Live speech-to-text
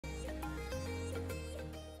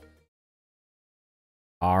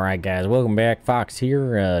Alright guys, welcome back. Fox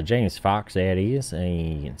here, James Fox that is,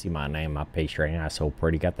 and you can see my name, my face right now. It's so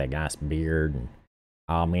pretty, got that nice beard, and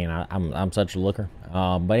oh man, I'm such a looker.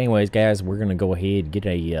 But anyways guys, we're gonna go ahead and get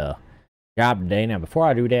a job today. Now before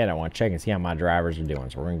I do that, I want to check and see how my drivers are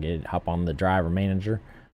doing. So we're gonna hop on the driver manager.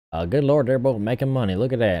 Good lord, they're both making money.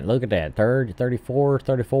 Look at that, 34,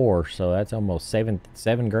 34. So that's almost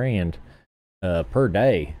seven grand per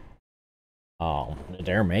day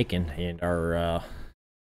they're making. And our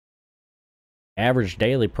average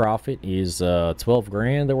daily profit is 12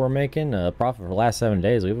 grand that we're making. Profit for the last 7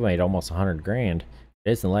 days, we've made almost 100 grand.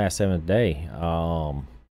 It's in the last 7th day.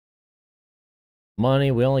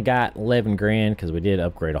 Money, we only got 11 grand because we did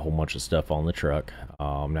upgrade a whole bunch of stuff on the truck.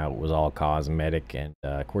 Now it was all cosmetic, and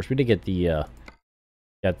of course we did get the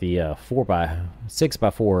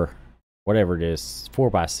 6x4, whatever it is,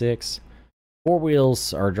 4x6. 4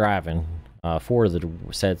 wheels are driving. 4 of the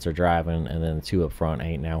sets are driving, and then 2 up front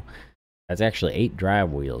ain't. Now that's actually 8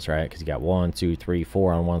 drive wheels, right? Because you got 1, 2, 3,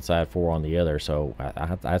 4 on one side, 4 on the other. So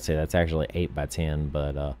I'd say that's actually 8x10.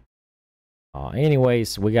 But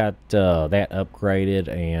anyways, we got that upgraded,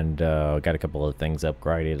 and got a couple of things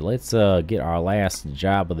upgraded. Let's get our last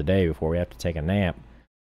job of the day before we have to take a nap.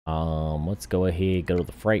 Let's go ahead, go to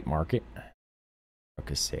the freight market. Truck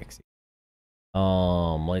is sexy.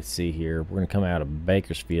 Let's see here. We're gonna come out of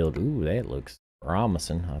Bakersfield. Ooh, that looks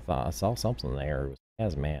promising. I thought I saw something there. It was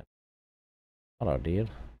hazmat. Thought I did.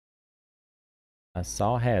 I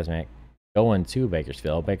saw hazmat going to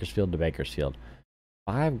Bakersfield. Bakersfield to Bakersfield.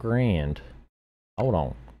 5 grand. Hold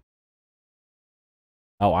on.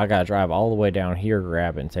 Oh, I gotta drive all the way down here,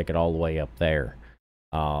 grab it, and take it all the way up there.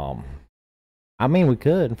 I mean, we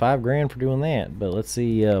could 5 grand for doing that, but let's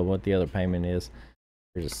see what the other payment is.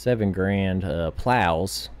 There's a 7 grand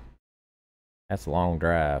plows. That's a long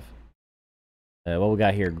drive. What we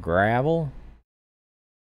got here? Gravel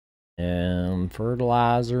and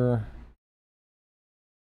fertilizer.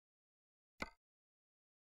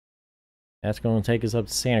 That's going to take us up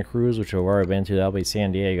to Santa Cruz, which we've already been to. That'll be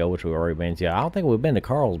San Diego, which we've already been to. I don't think we've been to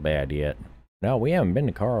Carlsbad yet. No, we haven't been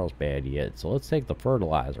to Carlsbad yet. So let's take the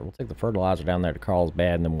fertilizer. We'll take the fertilizer down there to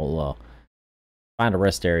Carlsbad, and then we'll find a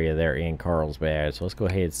rest area there in Carlsbad. So let's go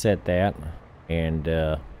ahead and set that,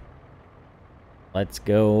 and let's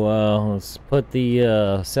go. Let's put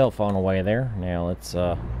the cell phone away there. Now let's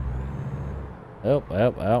oh. All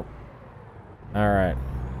right,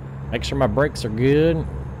 make sure my brakes are good.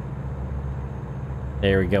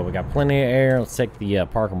 There we go. We got plenty of air. Let's take the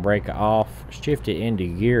park and brake off, shift it into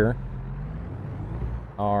gear.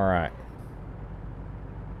 All right,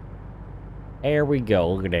 there we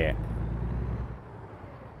go. Look at that.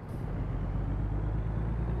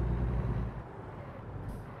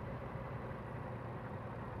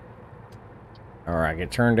 All right, get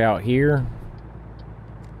turned out here,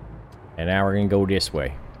 and now we're gonna go this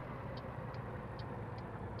way.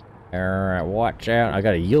 All right, watch out. I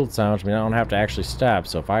got a yield sign, which means I don't have to actually stop.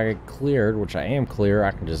 So if I get cleared, which I am clear,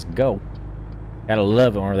 I can just go. Gotta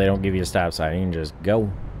love it when they don't give you a stop sign. You can just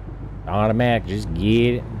go. Automatic, just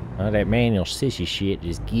get it. That manual sissy shit,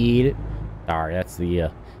 just get it. Sorry, that's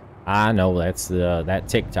the, I know that's the, that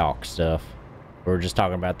TikTok stuff. We were just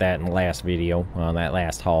talking about that in the last video, on that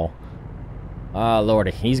last haul.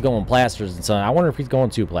 Lordy, he's going Plasters and Son. I wonder if he's going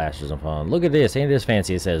to Plasters and Fun. Look at this. Ain't this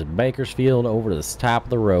fancy? It says Bakersfield over to the top of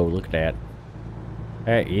the road. Look at that.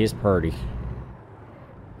 That is pretty.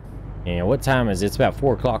 And what time is it? It's about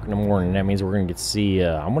 4 o'clock in the morning. That means we're going to get to see,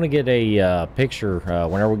 I'm going to get a picture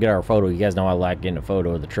whenever we get our photo. You guys know I like getting a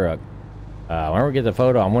photo of the truck. Whenever we get the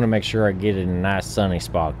photo, I'm going to make sure I get it in a nice sunny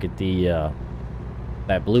spot. Get the,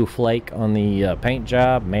 that blue flake on the paint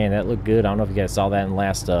job. Man, that looked good. I don't know if you guys saw that in the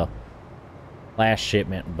last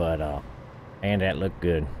shipment, but man, that looked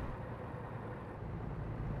good.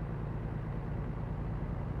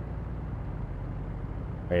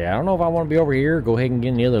 But yeah, I don't know if I want to be over here. Go ahead and get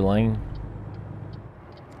in the other lane,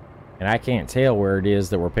 and I can't tell where it is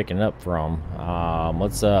that we're picking up from.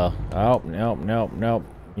 Let's oh, nope.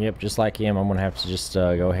 Yep, just like him, I'm gonna have to just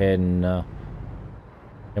go ahead and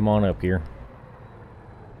come on up here.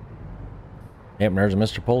 Yep, and there's a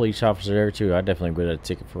Mr. Police Officer there too. I definitely would get a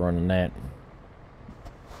ticket for running that.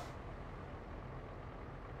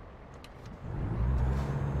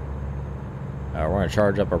 We're going to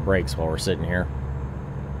charge up our brakes while we're sitting here,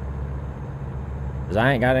 because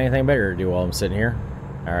I ain't got anything better to do while I'm sitting here.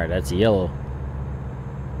 Alright, that's a yellow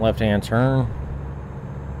left-hand turn.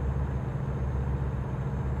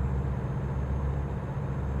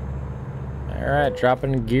 Alright,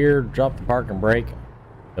 dropping the gear, drop the parking brake.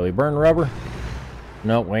 Did we burn rubber?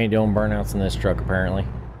 Nope, we ain't doing burnouts in this truck apparently.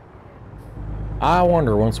 I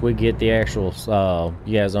wonder once we get the actual,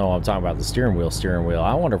 you guys know I'm talking about the steering wheel.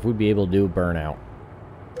 I wonder if we'd be able to do a burnout.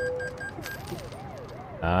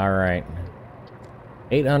 All right.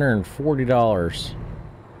 $840.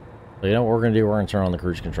 So you know what we're going to do? We're going to turn on the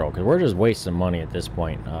cruise control because we're just wasting money at this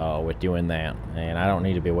point with doing that. And I don't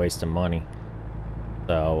need to be wasting money.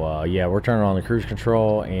 So, yeah, we're turning on the cruise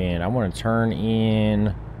control and I'm going to turn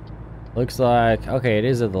in, looks like, okay, it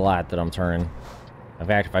is at the light that I'm turning. In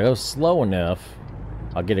fact, if I go slow enough,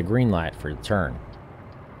 I'll get a green light for the turn.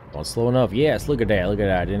 Going slow enough? Yes, look at that, look at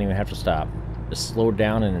that. I didn't even have to stop. Just slowed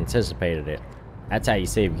down and anticipated it. That's how you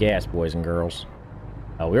save gas, boys and girls.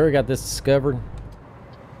 We already got this discovered.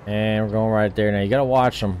 And we're going right there. Now, you got to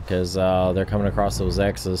watch them because they're coming across those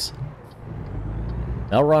X's.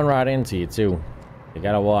 They'll run right into you, too. You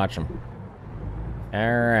got to watch them.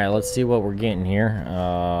 Alright, let's see what we're getting here.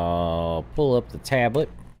 Pull up the tablet.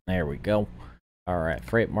 There we go. Alright,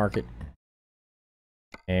 freight market.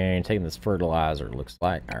 And taking this fertilizer, looks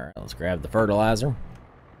like. Alright, let's grab the fertilizer.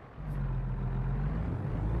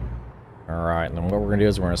 Alright, and then what we're going to do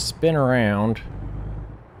is we're going to spin around.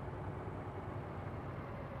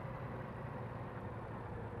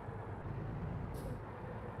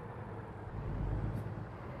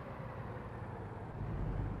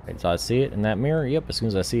 Right, so I see it in that mirror. Yep, as soon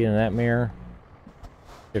as I see it in that mirror,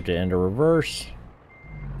 shift it into reverse.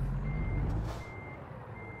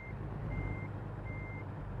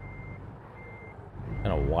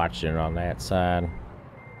 Kind of watching it on that side.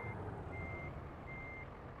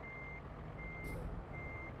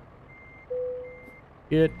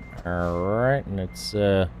 Good. Alright, and it's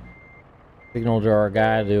signal to our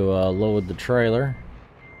guy to load the trailer.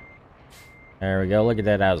 There we go. Look at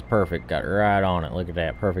that. That was perfect. Got right on it. Look at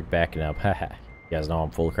that. Perfect backing up. Haha. You guys know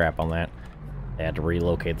I'm full of crap on that. I had to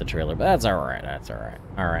relocate the trailer, but that's alright. That's alright.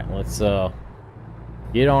 Alright, let's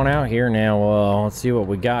get on out here now. Let's see what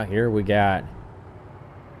we got here. We got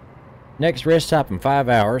next rest stop in 5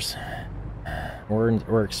 hours.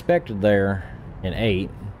 We're expected there in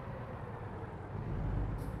 8.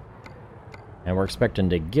 And we're expecting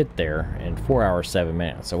to get there in 4 hours 7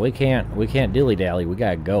 minutes. So we can't dilly dally. We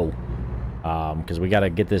gotta go. Because we got to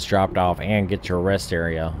get this dropped off and get to a rest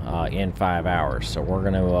area in 5 hours. So we're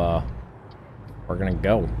gonna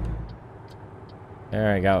go.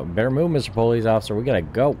 There we go. Better move, Mr. Police Officer. We gotta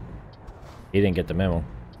go. He didn't get the memo.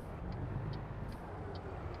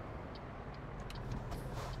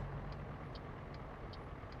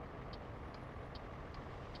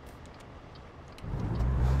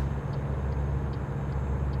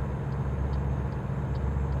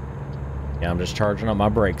 Yeah, I'm just charging up my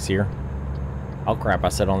brakes here. Oh crap, I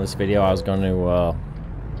said on this video I was going to,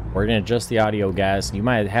 we're going to adjust the audio, guys. You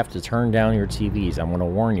might have to turn down your TVs. I'm going to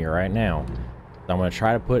warn you right now. I'm going to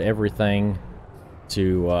try to put everything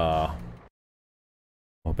to,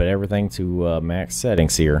 max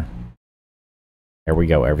settings here. There we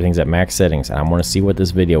go. Everything's at max settings. And I'm going to see what this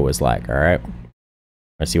video is like, alright?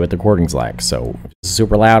 I see what the recording's like. So, it's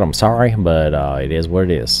super loud. I'm sorry, but it is what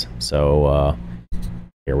it is. So,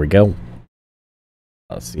 here we go.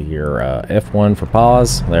 Let's see here, F1 for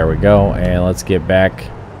pause. There we go, and let's get back.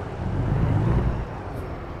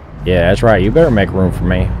 Yeah, that's right. You better make room for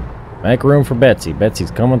me. Make room for Betsy.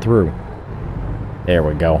 Betsy's coming through. There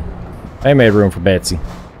we go. They made room for Betsy.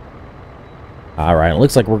 All right, it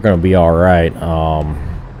looks like we're gonna be all right.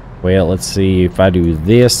 Well, let's see if I do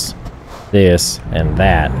this, this, and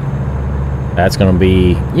that. That's gonna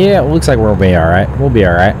be. Yeah, it looks like we're gonna be all right. We'll be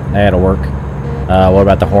all right. That'll work. What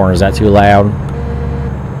about the horn? Is that too loud?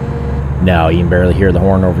 No, you can barely hear the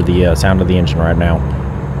horn over the sound of the engine right now.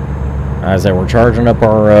 As I said, we're charging up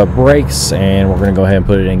our brakes, and we're going to go ahead and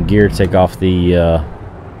put it in gear to take off the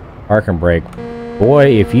parking brake.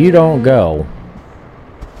 Boy, if you don't go,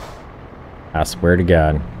 I swear to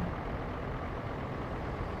God.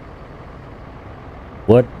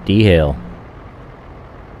 What the hell?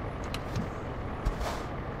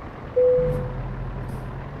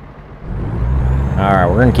 Alright,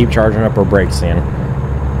 we're going to keep charging up our brakes in.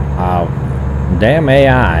 Damn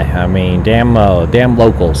AI. I mean, damn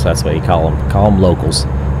locals. That's what you call them. Call them locals.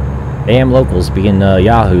 Damn locals being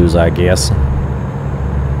yahoos, I guess.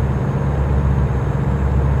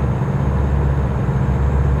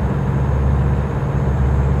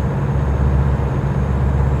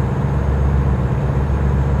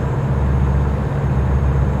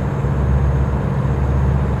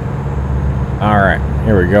 Alright,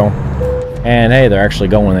 here we go. And hey, they're actually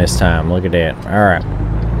going this time. Look at that. Alright.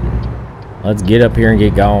 Let's get up here and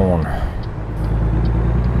get going.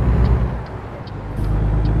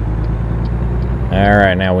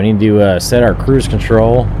 Alright, now we need to set our cruise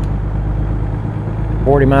control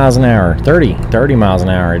 40 miles an hour, 30 miles an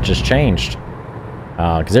hour. It just changed.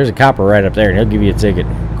 Because there's a copper right up there, and he'll give you a ticket.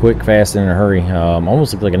 Quick, fast, and in a hurry.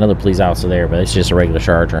 Almost looks like another police officer there, but it's just a regular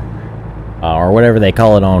Charger. Or whatever they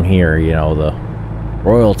call it on here, you know, the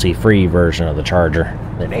royalty-free version of the Charger.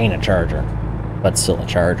 It ain't a Charger, but still a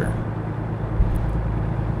Charger.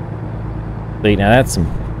 See, now that's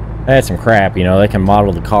some crap, you know. They can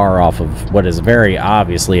model the car off of what is very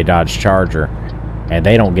obviously a Dodge Charger, and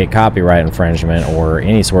they don't get copyright infringement or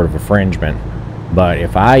any sort of infringement. But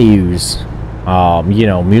if I use, you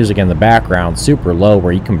know, music in the background super low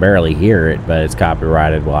where you can barely hear it, but it's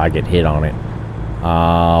copyrighted, well, I get hit on it.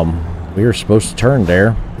 We were supposed to turn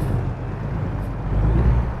there.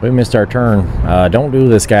 We missed our turn. Don't do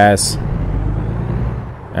this, guys.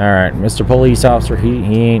 Alright, Mr. Police Officer, he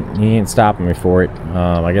ain't stopping me for it.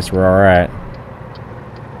 I guess we're alright.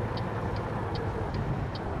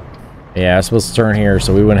 Yeah, I was supposed to turn here,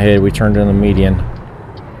 so we went ahead, we turned in the median.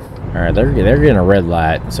 Alright, they're getting a red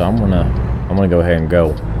light, so I'm gonna go ahead and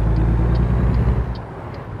go.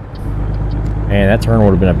 Man, that turn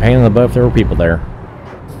would have been a pain in the butt if there were people there.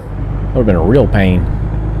 Would have been a real pain.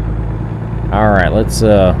 Alright, let's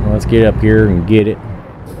get up here and get it.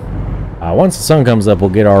 Once the sun comes up, we'll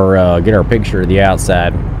get our picture of the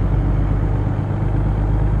outside.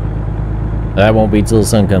 That won't be till the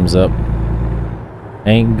sun comes up.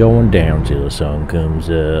 Ain't going down till the sun comes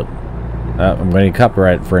up. I'm going to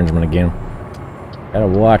copyright infringement again. Gotta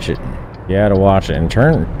watch it. Gotta watch it. And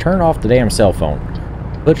turn off the damn cell phone.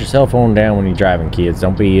 Put your cell phone down when you're driving, kids.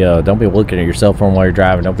 Don't be looking at your cell phone while you're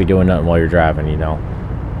driving. Don't be doing nothing while you're driving, you know.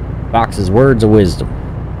 Fox's words of wisdom.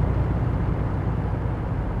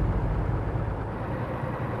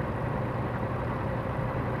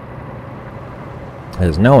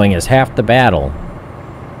 As knowing is half the battle.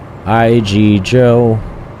 IG Joe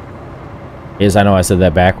is, I know I said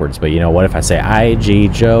that backwards, but you know what? If I say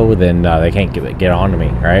IG Joe, then they can't get on to me,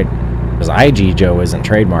 right? Because IG Joe isn't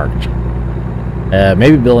trademarked.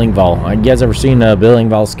 Maybe Bill Engvall. You guys ever seen Bill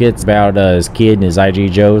Engvall skits about his kid and his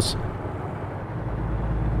IG Joes?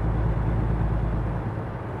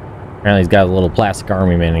 Apparently he's got a little plastic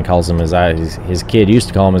army man and calls him his kid used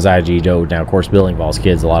to call him his IG Joe. Now, of course, Bill Engvall's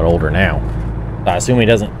kid's a lot older now. So I assume he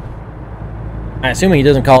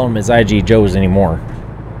doesn't call him his IG Joes anymore.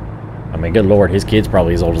 I mean, good lord, his kid's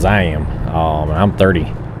probably as old as I am. And I'm 30.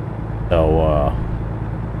 So,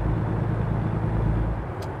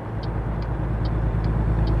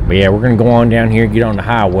 but yeah, we're gonna go on down here, get on the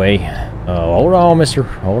highway. Hold on,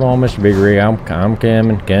 Mr. Big Rig. I'm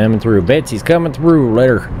coming through. Betsy's coming through. Let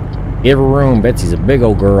her give her room. Betsy's a big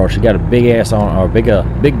old girl. She got a big ass on, or big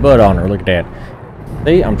butt on her. Look at that.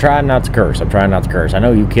 See, I'm trying not to curse. I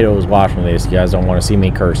know you kiddos watching this, you guys don't want to see me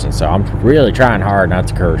cursing, so I'm really trying hard not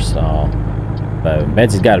to curse. But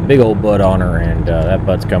Betsy's got a big old butt on her, and that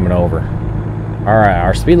butt's coming over. Alright,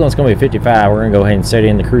 our speed limit's going to be 55. We're going to go ahead and set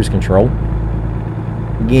in the cruise control.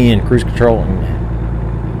 Again, cruise control.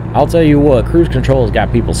 And I'll tell you what, cruise control has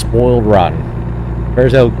got people spoiled rotten.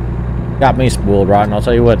 First, got me spoiled rotten. I'll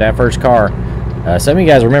tell you what, that first car, some of you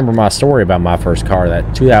guys remember my story about my first car,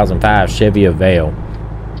 that 2005 Chevy Aveo.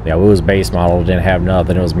 Yeah, it was base model, didn't have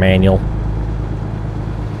nothing, it was manual.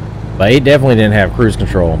 But it definitely didn't have cruise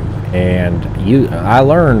control. And I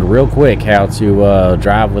learned real quick how to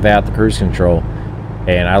drive without the cruise control.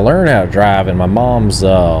 And I learned how to drive in my mom's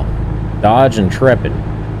Dodge Intrepid.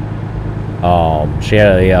 She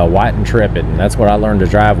had a white Intrepid, and that's what I learned to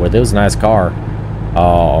drive with. It was a nice car.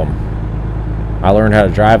 I learned how to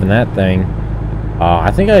drive in that thing.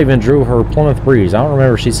 I think I even drew her Plymouth Breeze. I don't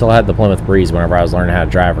remember if she still had the Plymouth Breeze whenever I was learning how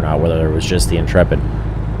to drive or not, whether it was just the Intrepid.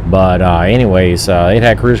 But anyways, it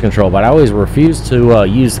had cruise control, but I always refused to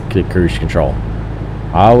use the cruise control.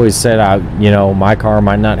 I always said, you know, my car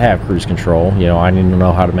might not have cruise control. You know, I need to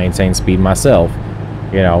know how to maintain speed myself.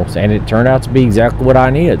 You know, and it turned out to be exactly what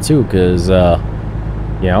I needed too, because you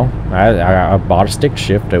know, I bought a stick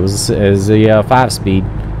shift. It was a 5-speed,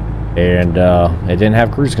 and it didn't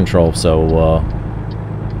have cruise control, so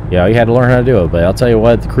yeah, you had to learn how to do it. But I'll tell you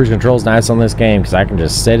what, the cruise control is nice on this game because I can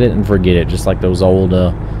just set it and forget it, just like those old.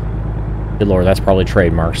 Good lord, that's probably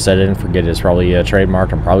trademarked. Set it and forget it. It's probably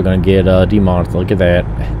trademarked. I'm probably gonna get demonetized. Look at that.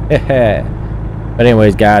 But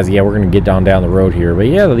anyways, guys, yeah, we're gonna get down the road here. But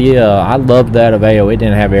yeah, I loved that Aveo. It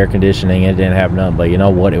didn't have air conditioning. It didn't have nothing. But you know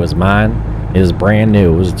what? It was mine. It was brand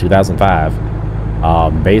new. It was a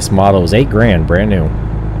 2005. Base model was $8 grand, brand new.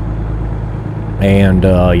 And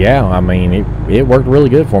yeah, I mean, it worked really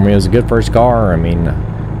good for me. It was a good first car. I mean,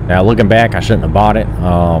 now looking back, I shouldn't have bought it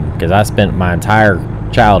because I spent my entire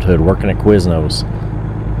childhood working at Quiznos.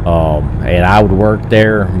 And I would work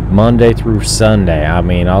there Monday through Sunday. I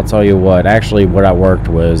mean, I'll tell you what, actually what I worked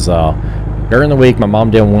was during the week. My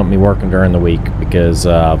mom didn't want me working during the week because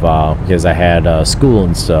I had school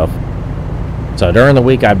and stuff. So during the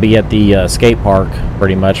week I'd be at the skate park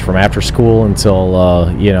pretty much from after school until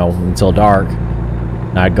until dark.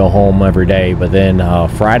 I'd go home every day, but then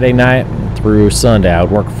Friday night through Sunday, I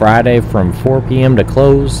would work Friday from 4 p.m. to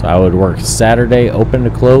close. I would work Saturday open to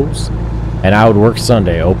close, and I would work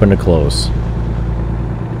Sunday open to close.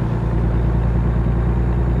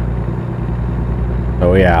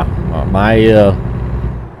 So yeah,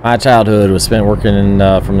 my childhood was spent working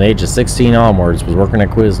from the age of 16 onwards, was working at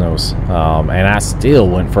Quiznos, and I still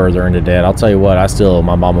went further into debt. I'll tell you what, I still owe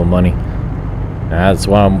my mama money. That's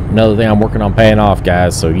why another thing I'm working on paying off,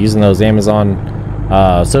 guys. So using those Amazon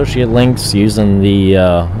associate links, using the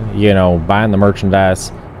buying the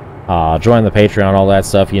merchandise, joining the Patreon, all that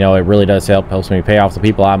stuff, it really does help. Helps me pay off the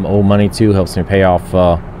people I owe money to. Helps me pay off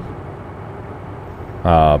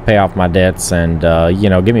my debts, and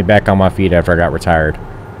get me back on my feet after I got retired.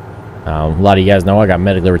 A lot of you guys know I got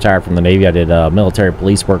medically retired from the Navy. I did military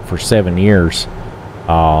police work for 7 years.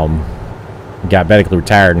 Got medically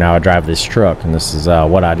retired. Now I drive this truck, and this is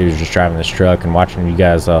what I do, is just driving this truck and watching you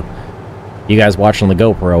guys watching the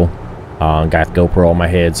GoPro. Got the GoPro on my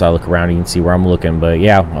head, so I look around and you can see where I'm looking. But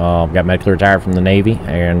yeah, got medically retired from the Navy,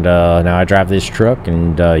 and now I drive this truck,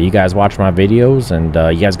 and you guys watch my videos, and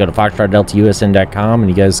you guys go to foxtrotdeltausn.com,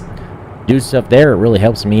 and you guys do stuff there. It really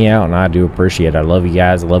helps me out, and I do appreciate it. I love you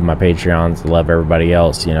guys. I love my Patreons. I love everybody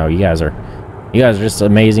else. You guys are just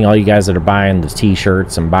amazing. All you guys that are buying the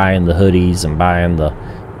t-shirts and buying the hoodies and buying the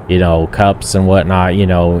cups and whatnot,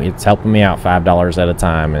 it's helping me out $5 at a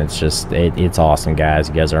time, and it's just it's awesome, guys.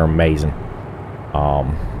 You guys are amazing.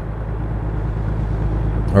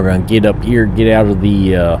 We're gonna get up here, get out of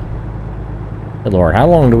the good Lord, how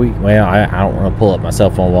long do we, well, I don't want to pull up my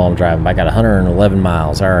cell phone while I'm driving, but I got 111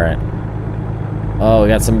 miles. All right. Oh, we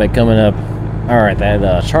got somebody coming up. All right,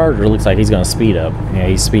 that Charger looks like he's gonna speed up. Yeah,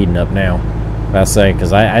 he's speeding up now. I say,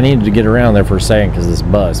 because I needed to get around there for a second because this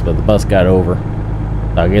bus, but the bus got over.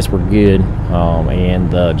 So I guess we're good. And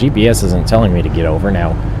the GPS isn't telling me to get over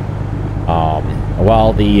now.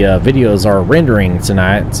 While the videos are rendering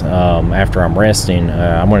tonight, after I'm resting,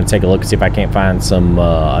 I'm going to take a look and see if I can't find some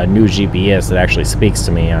a new GPS that actually speaks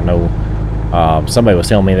to me. I know somebody was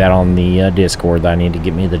telling me that on the Discord, that I need to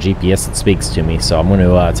get me the GPS that speaks to me. So I'm going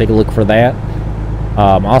to take a look for that.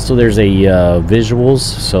 Also, there's a visuals,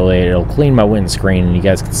 so it'll clean my windscreen and you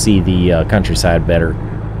guys can see the countryside better.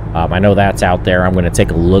 I know that's out there. I'm going to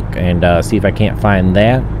take a look and see if I can't find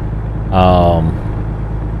that.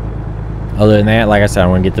 Other than that, like I said, I'm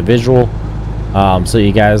going to get the visual so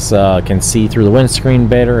you guys can see through the windscreen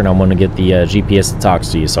better, and I'm going to get the GPS that talks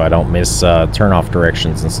to you so I don't miss turn-off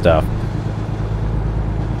directions and stuff.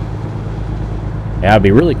 Yeah, it'd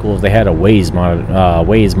be really cool if they had a Waze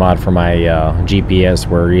mod for my GPS,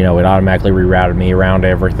 where it automatically rerouted me around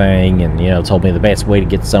everything, and told me the best way to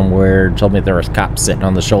get somewhere, told me if there was cops sitting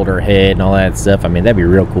on the shoulder head and all that stuff. I mean, that'd be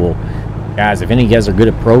real cool, guys. If any of you guys are good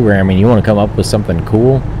at programming, you want to come up with something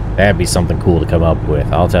cool, that'd be something cool to come up with.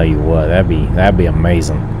 I'll tell you what, that'd be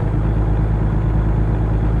amazing.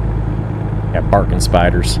 Got barking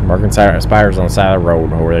spiders on the side of the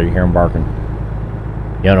road over there. You hear them barking.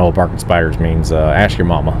 You don't know what barking spiders means, ask your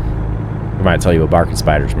mama. She might tell you what barking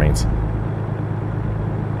spiders means.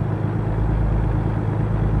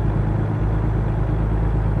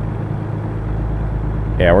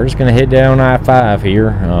 Yeah, we're just going to head down I-5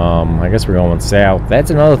 here. I guess we're going south.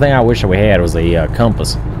 That's another thing I wish we had, was a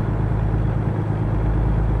compass.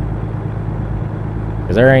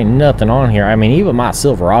 Because there ain't nothing on here. I mean, even my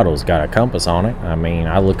Silverado's got a compass on it. I mean,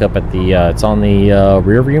 I look up at the, it's on the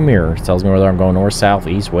rear view mirror. It tells me whether I'm going north, south,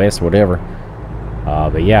 east, west, whatever.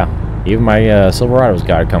 But yeah, even my Silverado's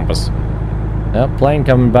got a compass. Oh, plane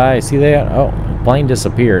coming by. See that? Oh, plane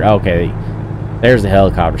disappeared. Okay, there's the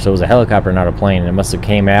helicopter. So it was a helicopter, not a plane. And it must have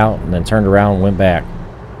came out and then turned around and went back.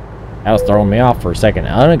 That was throwing me off for a second.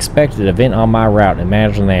 Unexpected event on my route.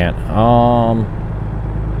 Imagine that.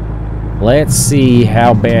 Let's see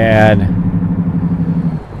how bad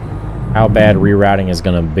rerouting is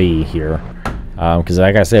gonna be here, because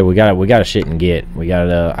like I said, we got a shit and get.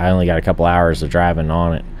 I only got a couple hours of driving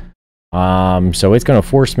on it. So it's gonna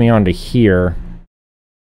force me onto here.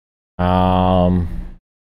 All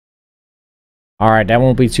right, that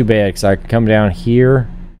won't be too bad because I can come down here,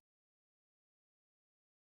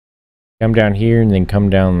 and then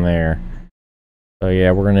come down there. So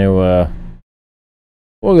yeah, we're gonna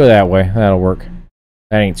we'll go that way. That'll work.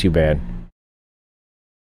 That ain't too bad.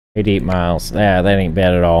 88 miles. Yeah, that ain't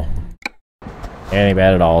bad at all. Ain't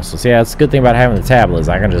bad at all. So see, that's the good thing about having the tablet is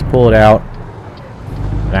I can just pull it out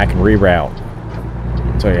and I can reroute.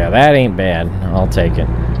 So yeah, that ain't bad. I'll take it.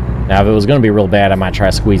 Now, if it was going to be real bad, I might try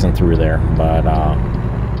squeezing through there, but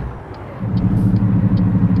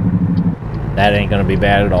that ain't going to be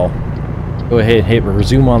bad at all. Go ahead, hit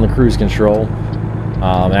resume on the cruise control.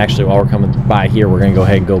 Actually, while we're coming by here, we're going to go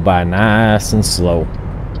ahead and go by nice and slow.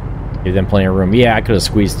 Give them plenty of room. Yeah, I could have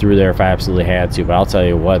squeezed through there if I absolutely had to, but I'll tell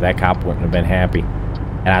you what, that cop wouldn't have been happy.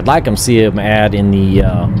 And I'd like him see him add in the,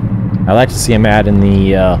 I'd like to see him add in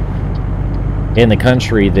the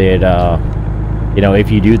country that, you know, if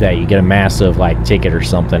you do that, you get a massive, like, ticket or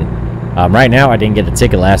something. Right now, I didn't get a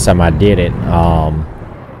ticket last time I did it,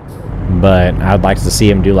 but I'd like to see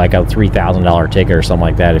him do, like, a $3,000 ticket or something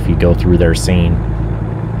like that if you go through their scene.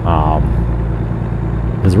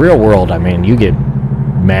 Because real world, I mean, you get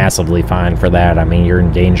massively fined for that. I mean, you're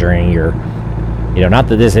endangering your, you know, not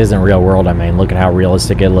that this isn't real world. I mean, look at how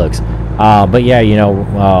realistic it looks. But yeah, you know,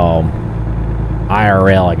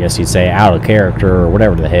 IRL, I guess you'd say, out of character or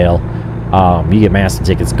whatever the hell. You get massive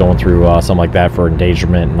tickets going through something like that for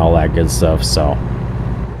endangerment and all that good stuff. So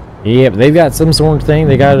yeah, they've got some sort of thing.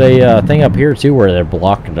 They got a thing up here too where they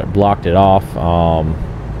blocked it off.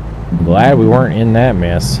 Glad we weren't in that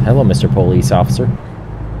mess. Hello, Mr. Police Officer.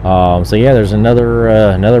 So yeah, there's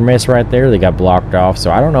another mess right there. They got blocked off. So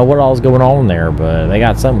I don't know what all's going on there, but they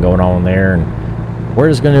got something going on there, and we're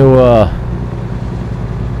just going to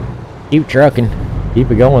keep trucking, keep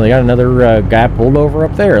it going. They got another guy pulled over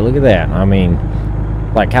up there. Look at that. I mean,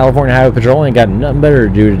 like California Highway Patrol ain't got nothing better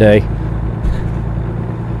to do today.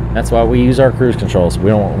 That's why we use our cruise control, so we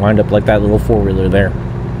don't wind up like that little four-wheeler there.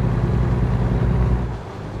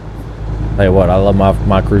 Tell you what, I love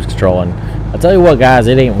my cruise control, and I'll tell you what, guys,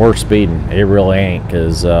 it ain't worth speeding. It really ain't,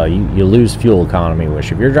 because you lose fuel economy,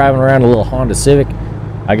 which if you're driving around a little Honda Civic,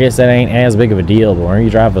 I guess that ain't as big of a deal. But when you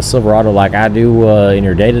drive a Silverado like I do in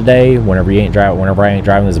your day-to-day, whenever I ain't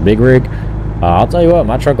driving this big rig, I'll tell you what,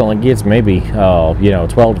 my truck only gets maybe, you know,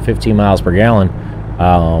 12 to 15 miles per gallon.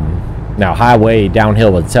 Now, highway,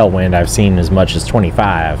 downhill with tailwind, I've seen as much as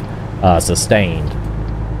 25 sustained.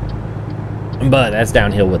 But that's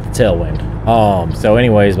downhill with the tailwind. So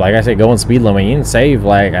anyways, like I said, going speed limit, you can save,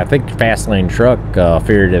 like, I think Fast Lane Truck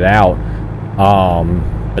figured it out.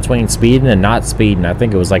 Between speeding and not speeding, I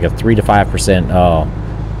think it was like a 3 to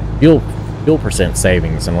 5% fuel percent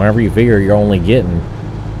savings. And whenever you figure you're only getting,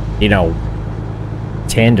 you know,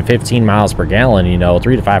 10 to 15 miles per gallon, you know,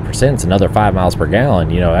 3 to 5% is another 5 miles per gallon.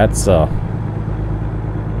 You know, that's or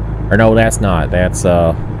no, that's not. That's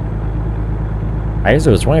I guess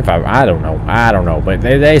it was 25. I don't know. But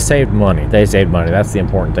they saved money. They saved money. That's the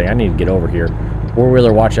important thing. I need to get over here.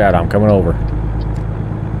 Four-wheeler, watch out. I'm coming over.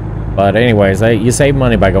 But anyways, you save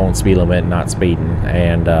money by going speed limit and not speeding.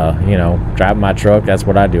 And, you know, driving my truck, that's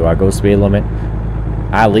what I do. I go speed limit.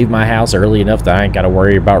 I leave my house early enough that I ain't got to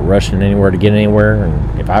worry about rushing anywhere to get anywhere.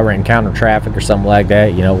 And if I encounter traffic or something like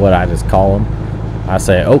that, you know what? I just call them. I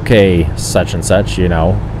say, okay, such and such, you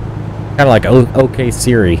know. Kind of like, okay,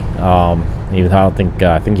 Siri. Even though I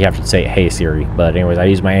think you have to say, hey, Siri. But anyways, I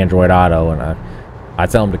use my Android Auto, and I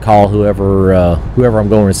tell them to call whoever I'm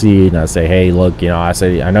going to see, and I say, hey, look, you know,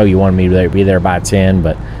 I know you wanted me to be there by 10,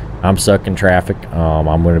 but I'm stuck in traffic.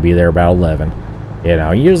 I'm going to be there about 11. You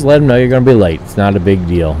know, you just let them know you're going to be late. It's not a big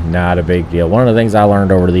deal. Not a big deal. One of the things I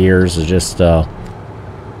learned over the years is just, you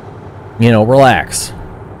know, relax.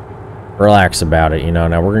 Relax about it, you know.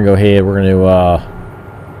 Now, we're going to go ahead. We're going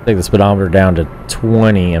to take the speedometer down to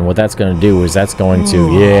 20, and what that's going to do is that's going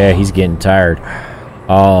to, yeah, he's getting tired.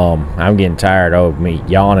 I'm getting tired. Oh, me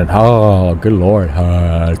yawning. Oh, good Lord.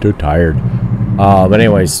 I'm too tired. But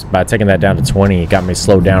anyways, by taking that down to 20, it got me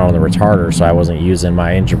slowed down on the retarder, so I wasn't using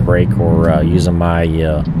my engine brake or using my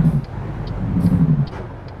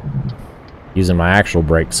actual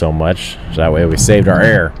brake so much. So that way we saved our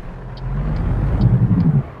air.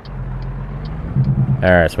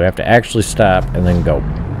 Alright, so we have to actually stop and then go.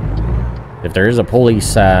 If there is a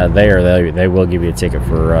police there, they will give you a ticket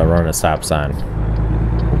for running a stop sign.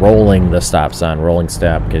 Rolling the stop sign, rolling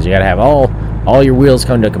stop, because you gotta have all your wheels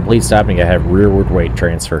come to a complete stop, and you gotta have rearward weight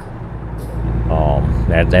transfer.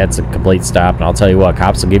 That's a complete stop, and I'll tell you what,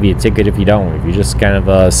 cops will give you a ticket if you don't. If you just kind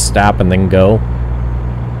of stop and then go,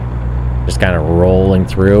 just kind of rolling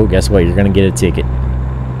through, guess what? You're gonna get a ticket.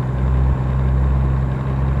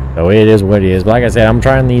 So it is what it is. But like I said, I'm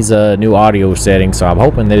trying these new audio settings, so I'm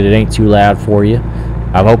hoping that it ain't too loud for you.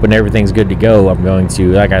 I'm hoping everything's good to go. I'm going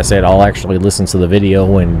to, like I said, I'll actually listen to the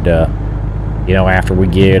video and, you know, after we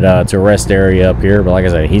get to a rest area up here. But like I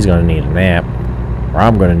said, he's going to need a nap. Or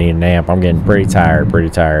I'm going to need a nap. I'm getting pretty tired,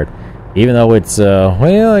 Even though it's,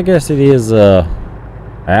 well, I guess it is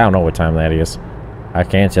I don't know what time that is. I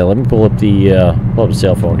can't tell. Let me pull up the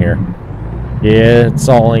cell phone here. Yeah, it's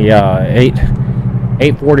only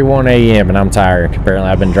 8:41 a.m. and I'm tired. Apparently,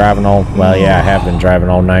 I've been driving all. Well, yeah, I have been driving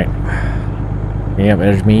all night. Yep,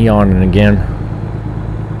 there's me yawning again.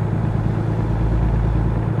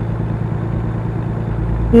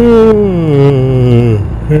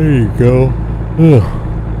 There you go.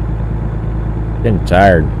 Getting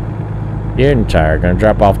tired. Getting tired. Gonna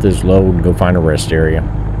drop off this load and go find a rest area.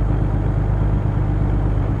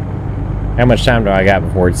 How much time do I got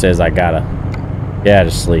before it says I gotta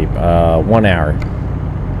sleep? 1 hour.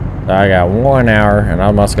 So I got 1 hour, and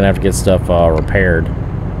I'm also gonna have to get stuff repaired.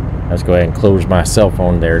 Let's go ahead and close my cell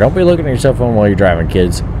phone there. Don't be looking at your cell phone while you're driving,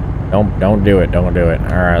 kids. Don't do it. Don't do it. All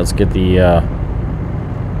right, let's get the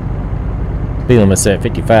speed limit set at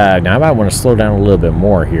 55. Now I might want to slow down a little bit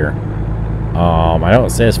more here. I know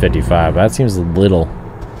it says 55, but that seems a little.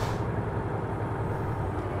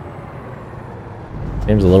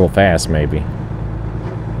 Seems a little fast, maybe.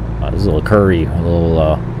 This is a little curry, a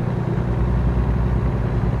little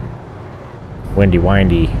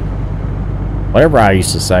windy. Whatever I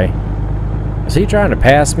used to say. Is he trying to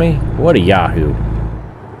pass me? What a yahoo!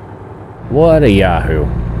 What a yahoo!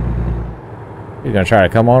 He's gonna try to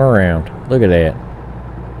come on around. Look at that.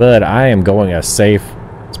 But I am going a safe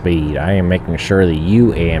speed. I am making sure that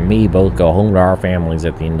you and me both go home to our families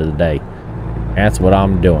at the end of the day. That's what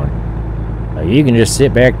I'm doing. You can just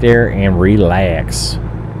sit back there and relax.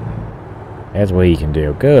 That's what you can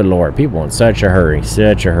do. Good Lord, people in such a hurry.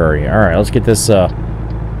 Such a hurry. Alright, let's get this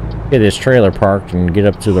trailer parked and get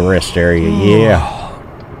up to the rest area. Yeah.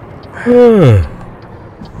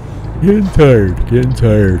 Getting tired. You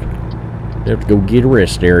have to go get a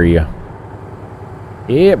rest area.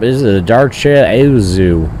 Yep, this is a Darcha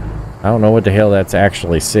Ozu. I don't know what the hell that's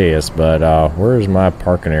actually says, but where's my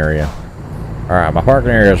parking area? Alright, my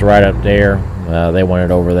parking area is right up there. They want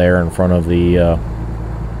it over there in front of the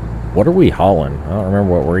what are we hauling? I don't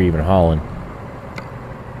remember what we're even hauling.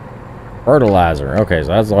 Fertilizer. Okay, so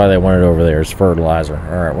that's why they want it over there, is fertilizer.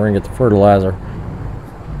 Alright, we're gonna get the fertilizer.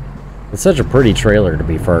 It's such a pretty trailer to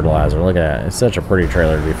be fertilizer. Look at that. It's such a pretty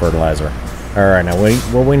trailer to be fertilizer. Alright, now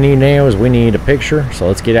what we need now is we need a picture. So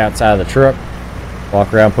let's get outside of the truck,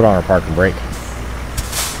 walk around, put on our parking brake.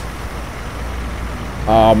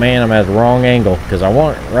 Oh man, I'm at the wrong angle because I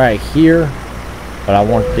want it right here, but I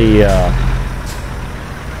want the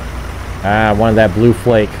I wanted that blue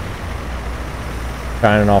flake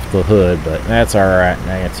shining off the hood, but that's alright.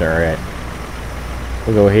 That's alright.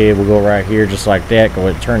 We'll go ahead, we'll go right here just like that. Go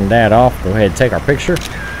ahead and turn that off. Go ahead and take our picture.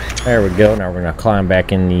 There we go. Now we're going to climb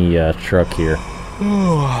back in the truck here.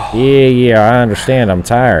 Yeah, I understand. I'm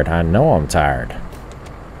tired. I know I'm tired.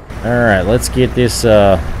 Alright, let's get this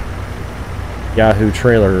Yahoo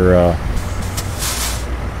trailer.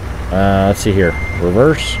 Let's see here.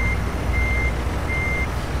 Reverse.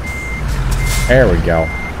 There we go.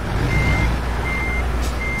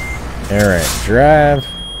 Alright, drive.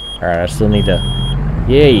 Alright, I still need to...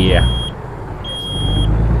 Yeah.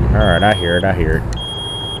 Alright, I hear it.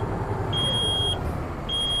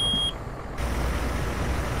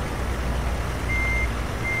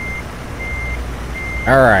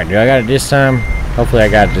 Alright, do I got it this time? Hopefully I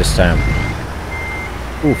got it this time.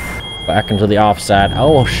 Oof. Back into the offside.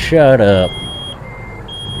 Oh, shut up.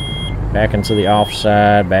 Back into the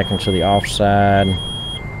offside.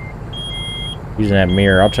 Using that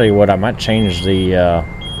mirror. I'll tell you what, I might change the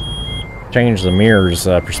mirror's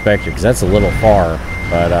perspective, because that's a little far.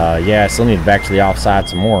 But yeah, I still need to back to the offside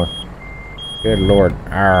some more. Good Lord.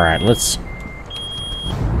 Alright, let's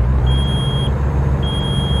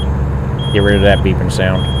get rid of that beeping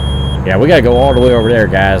sound. Yeah, we gotta go all the way over there,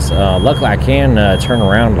 guys. Luckily I can turn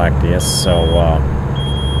around like this, so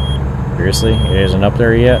seriously, it isn't up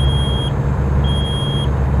there yet.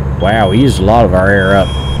 Wow, we used a lot of our air up.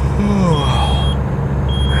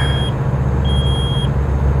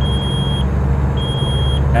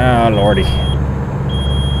 Oh, lordy.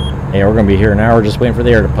 Yeah, we're going to be here an hour just waiting for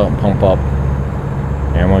the air to pump up.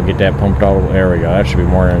 And I'm going to get that pumped all the way. There we go. That should be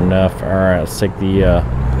more than enough. Alright, let's take the...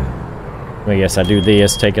 I guess I do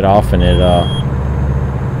this, take it off, and it...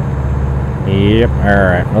 Yep,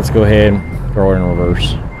 alright. Let's go ahead and throw it in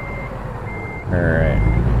reverse. Alright.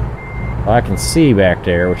 Well, I can see back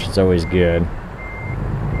there, which is always good.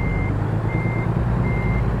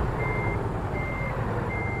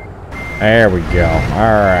 There we go.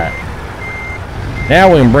 Alright.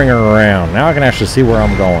 Now we can bring her around. Now I can actually see where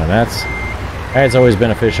I'm going. That's always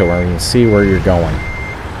beneficial, where you can see where you're going.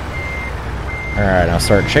 Alright, now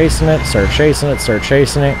start chasing it.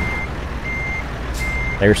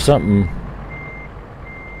 There's something.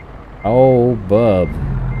 Oh, bub.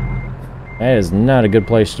 That is not a good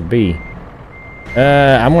place to be.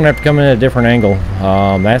 I'm gonna have to come in at a different angle.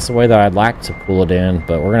 That's the way that I'd like to pull it in,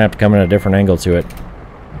 but we're gonna have to come in a different angle to it.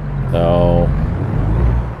 So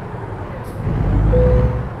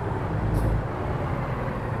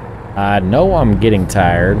I know I'm getting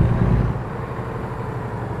tired.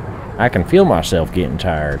 I can feel myself getting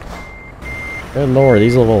tired. Good Lord,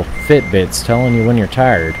 these little Fitbits telling you when you're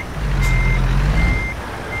tired.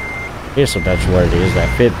 I guess that's what it is, that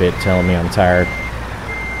Fitbit telling me I'm tired.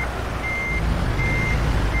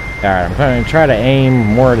 Alright, I'm going to try to aim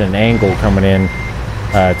more at an angle coming in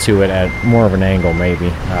to it, at more of an angle maybe.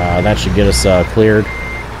 That should get us cleared.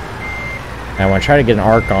 And I want to try to get an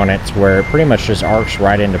arc on it to where it pretty much just arcs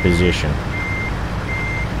right into position.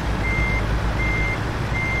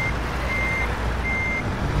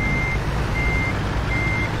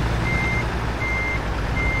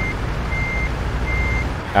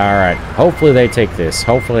 Alright, hopefully they take this.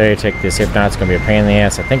 Hopefully they take this. If not, it's going to be a pain in the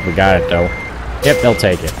ass. I think we got it, though. Yep, they'll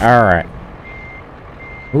take it. Alright.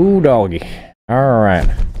 Ooh, doggy. Alright.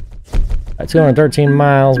 213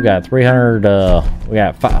 miles. We got 300, we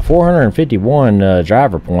got 451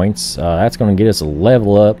 driver points. That's going to get us a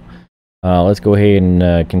level up. Let's go ahead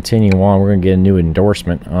and continue on. We're going to get a new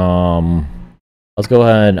endorsement. Let's go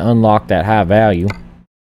ahead and unlock that high value.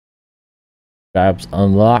 Jobs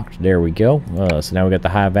unlocked. There we go. So now we got the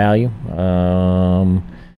high value. Now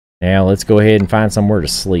let's go ahead and find somewhere to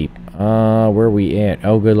sleep. Where we at?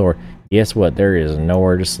 Oh, good Lord. Guess what? There is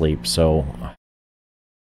nowhere to sleep. So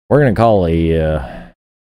we're gonna call a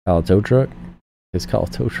tow truck. Let's call a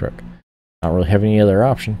tow truck. Not really have any other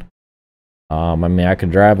option. I mean, I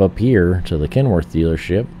could drive up here to the Kenworth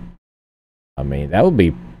dealership. I mean, that would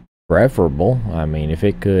be preferable. I mean, if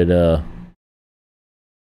it could.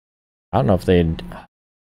 I don't know if they'd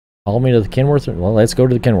call me to the Kenworth. Well, let's go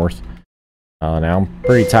to the Kenworth. Now I'm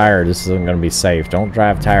pretty tired. This isn't going to be safe. Don't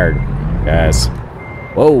drive tired, guys.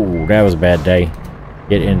 Whoa, that was a bad day.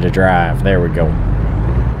 Get into drive. There we go.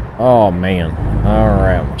 Oh, man. All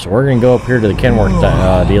right. So we're going to go up here to the Kenworth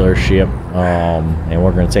dealership, and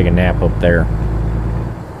we're going to take a nap up there.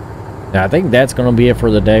 Now, I think that's going to be it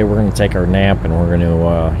for the day. We're going to take our nap, and we're going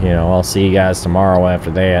to, you know, I'll see you guys tomorrow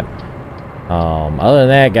after that. Other than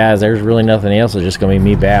that, guys, there's really nothing else. It's just going to be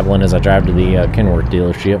me babbling as I drive to the Kenworth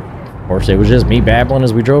dealership. Of course, it was just me babbling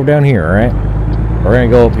as we drove down here, all right? We're going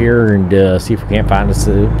to go up here and see if we can't find us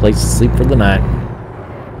a place to sleep for the night.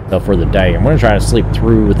 So for the day. I'm going to try to sleep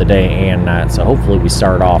through the day and night, so hopefully we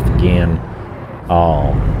start off again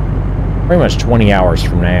pretty much 20 hours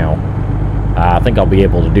from now. I think I'll be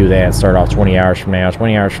able to do that, start off 20 hours from now.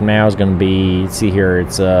 20 hours from now is going to be, let's see here,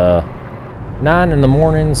 it's 9 in the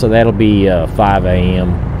morning, so that'll be 5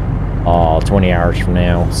 a.m. 20 hours from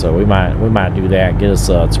now. So we might do that. Get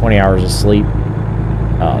us 20 hours of sleep.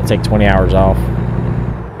 Take 20 hours off.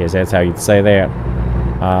 Guess that's how you'd say that.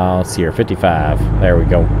 Let's see here, 55. There we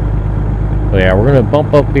go. So yeah, we're gonna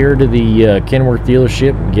bump up here to the Kenworth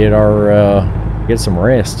dealership and get our get some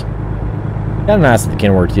rest. Kind of nice that the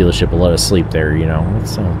Kenworth dealership will let us sleep there. You know,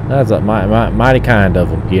 that's mighty kind of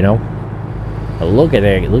them. You know. But look at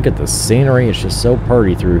that. Look at the scenery. It's just so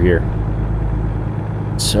pretty through here.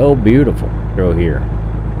 So beautiful through here.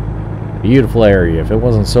 Beautiful area. If it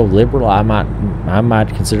wasn't so liberal, I might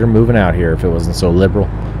consider moving out here if it wasn't so liberal.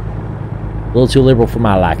 A little too liberal for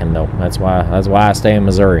my liking, though. That's why I stay in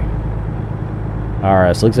Missouri. All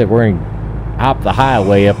right. So looks like we're gonna hop the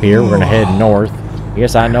highway up here. We're gonna head north.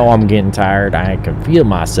 Yes, I know I'm getting tired. I can feel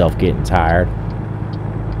myself getting tired.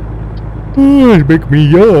 Oh, it's making me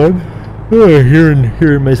yawn.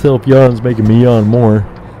 Hearing myself yawn is making me yawn more.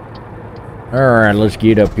 Alright, let's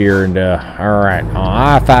get up here and, alright,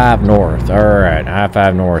 I-5 north. Alright,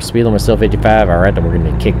 I-5 north. Speed limit still 55. Alright, then we're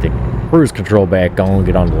going to kick the cruise control back on,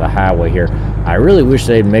 get onto the highway here. I really wish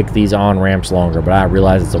they'd make these on-ramps longer, but I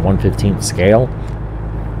realize it's a 1/15th scale.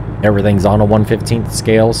 Everything's on a 1/15th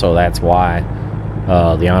scale, so that's why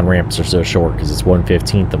the on-ramps are so short, because it's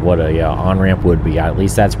 1/15th of what a on-ramp would be. At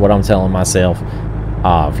least that's what I'm telling myself.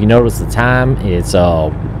 If you notice the time, it's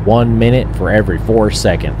 1 minute for every 4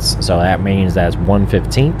 seconds. So that means that's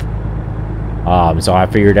 1/15th. So I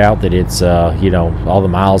figured out that it's, you know, all the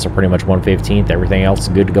miles are pretty much 1/15th. Everything else is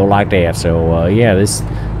good to go like that. So, yeah,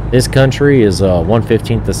 this country is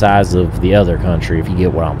 1/15th the size of the other country, if you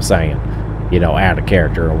get what I'm saying. You know, out of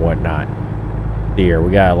character and whatnot. Here,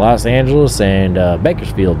 we got Los Angeles and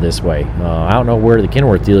Bakersfield this way. I don't know where the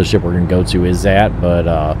Kenworth dealership we're going to go to is at,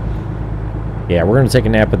 but... yeah, we're going to take a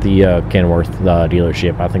nap at the Kenworth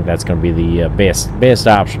dealership. I think that's going to be the best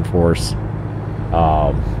option for us.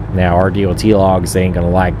 Now, our DOT logs ain't going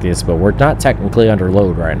to like this, but we're not technically under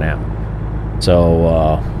load right now.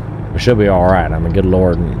 So, We should be alright. I mean, good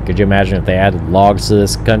lord. Could you imagine if they added logs to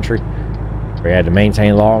this country? We had to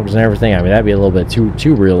maintain logs and everything. I mean, that'd be a little bit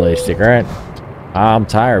too realistic, right? I'm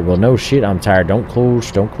tired. Well, no shit, I'm tired. Don't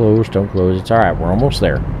close, don't close, don't close. It's alright. We're almost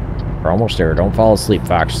there. We're almost there. Don't fall asleep,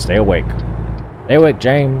 Fox. Stay awake. Stay awake,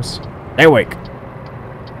 James. Stay awake.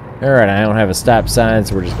 Alright, I don't have a stop sign,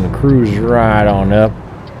 so we're just gonna cruise right on up.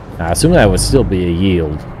 I assume that would still be a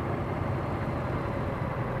yield.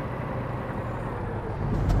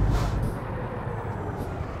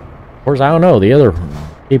 Of course, I don't know. The other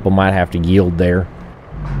people might have to yield there.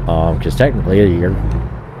 Because technically, you're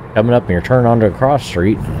coming up and you're turning onto a cross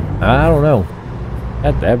street. I don't know.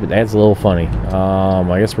 That's a little funny.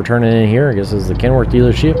 I guess we're turning in here. I guess this is the Kenworth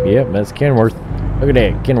dealership. Yep, that's Kenworth. Look at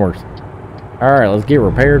that, Kenworth. Alright, let's get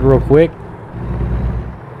repaired real quick.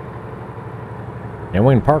 And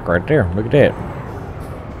we can park right there. Look at that.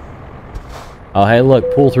 Oh, hey,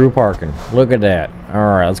 look, pull through parking. Look at that.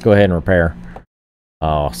 Alright, let's go ahead and repair.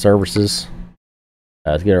 Services.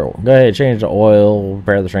 Let's get go ahead, change the oil,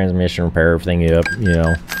 repair the transmission, repair everything up. You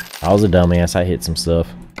know, I was a dumbass. I hit some stuff.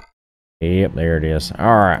 Yep, there it is.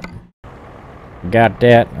 Alright. Got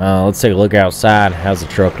that. Let's take a look outside. How's the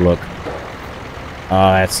truck look?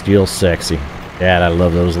 Oh, that's still sexy. Dad, I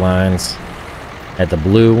love those lines. At the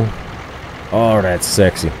blue. Oh, that's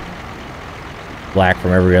sexy. Black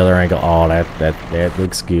from every other angle. Oh, that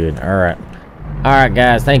looks good. Alright. Alright,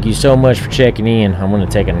 guys. Thank you so much for checking in. I'm going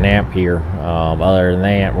to take a nap here. Other than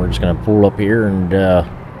that, we're just going to pull up here and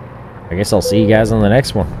I guess I'll see you guys on the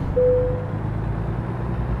next one.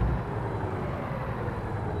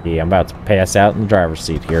 Yeah, I'm about to pass out in the driver's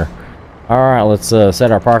seat here. Alright, let's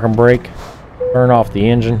set our parking brake. Turn off the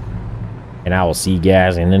engine. And I will see you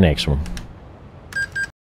guys in the next one.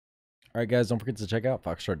 Alright guys, don't forget to check out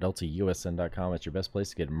FoxtrotDeltaUSN.com. It's your best place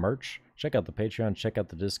to get merch. Check out the Patreon, check out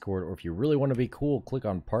the Discord, or if you really want to be cool, click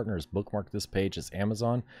on Partners, bookmark this page. It's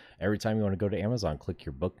Amazon. Every time you want to go to Amazon, click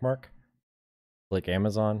your bookmark. Click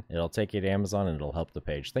Amazon. It'll take you to Amazon and it'll help the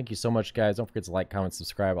page. Thank you so much, guys. Don't forget to like, comment,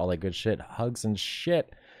 subscribe, all that good shit. Hugs and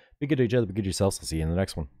shit. Be good to each other, be good to yourselves. I'll see you in the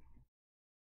next one.